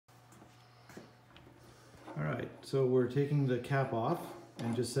All right, so we're taking the cap off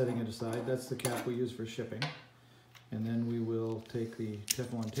and just setting it aside. That's the cap we use for shipping. And then we will take the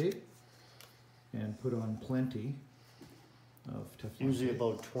Teflon tape and put on plenty of Teflon Usually tape.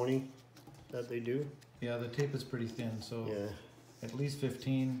 about 20 that they do. Yeah, the tape is pretty thin, so Yeah. at least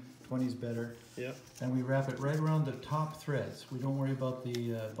 15, 20 is better. Yep. And we wrap it right around the top threads. We don't worry about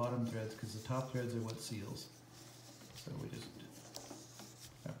the bottom threads because the top threads are what seals. So we just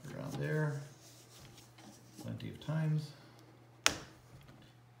wrap it around there plenty of times.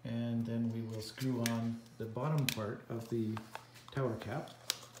 And then we will screw on the bottom part of the tower cap.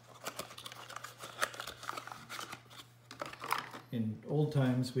 In old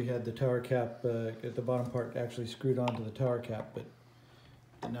times, we had the tower cap at the bottom part actually screwed onto the tower cap, but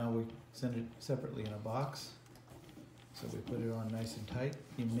now we send it separately in a box. So we put it on nice and tight.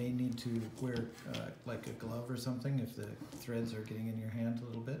 You may need to wear like a glove or something if the threads are getting in your hand a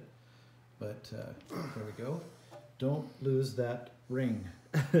little bit. But there we go. Don't lose that ring,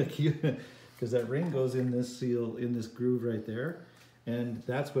 because that ring goes in this seal, in this groove right there, and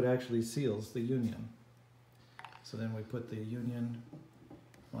that's what actually seals the union. So then we put the union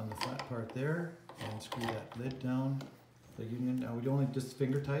on the flat part there and screw that lid down. The union, now we only just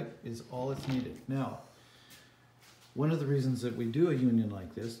finger tight is all that's needed. Now, one of the reasons that we do a union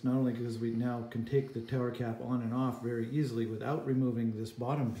like this, not only because we now can take the tower cap on and off very easily without removing this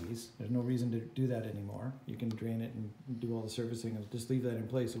bottom piece, there's no reason to do that anymore. You can drain it and do all the servicing and just leave that in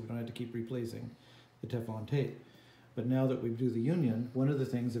place so we don't have to keep replacing the Teflon tape. But now that we do the union, one of the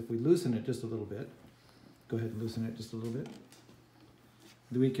things, if we loosen it just a little bit, go ahead and loosen it just a little bit,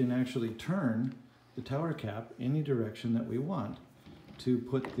 we can actually turn the tower cap any direction that we want to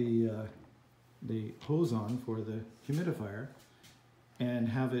put the hose on for the humidifier and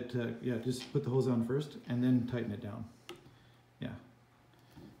have it, yeah, just put the hose on first and then tighten it down.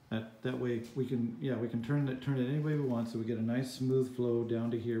 Yeah, that way we can, yeah, we can turn it any way we want so we get a nice smooth flow down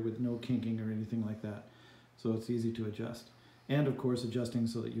to here with no kinking or anything like that. So it's easy to adjust. And of course adjusting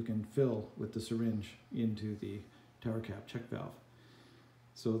so that you can fill with the syringe into the tower cap check valve.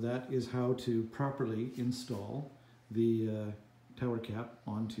 So that is how to properly install the tower cap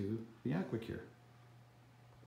onto the AquaCure.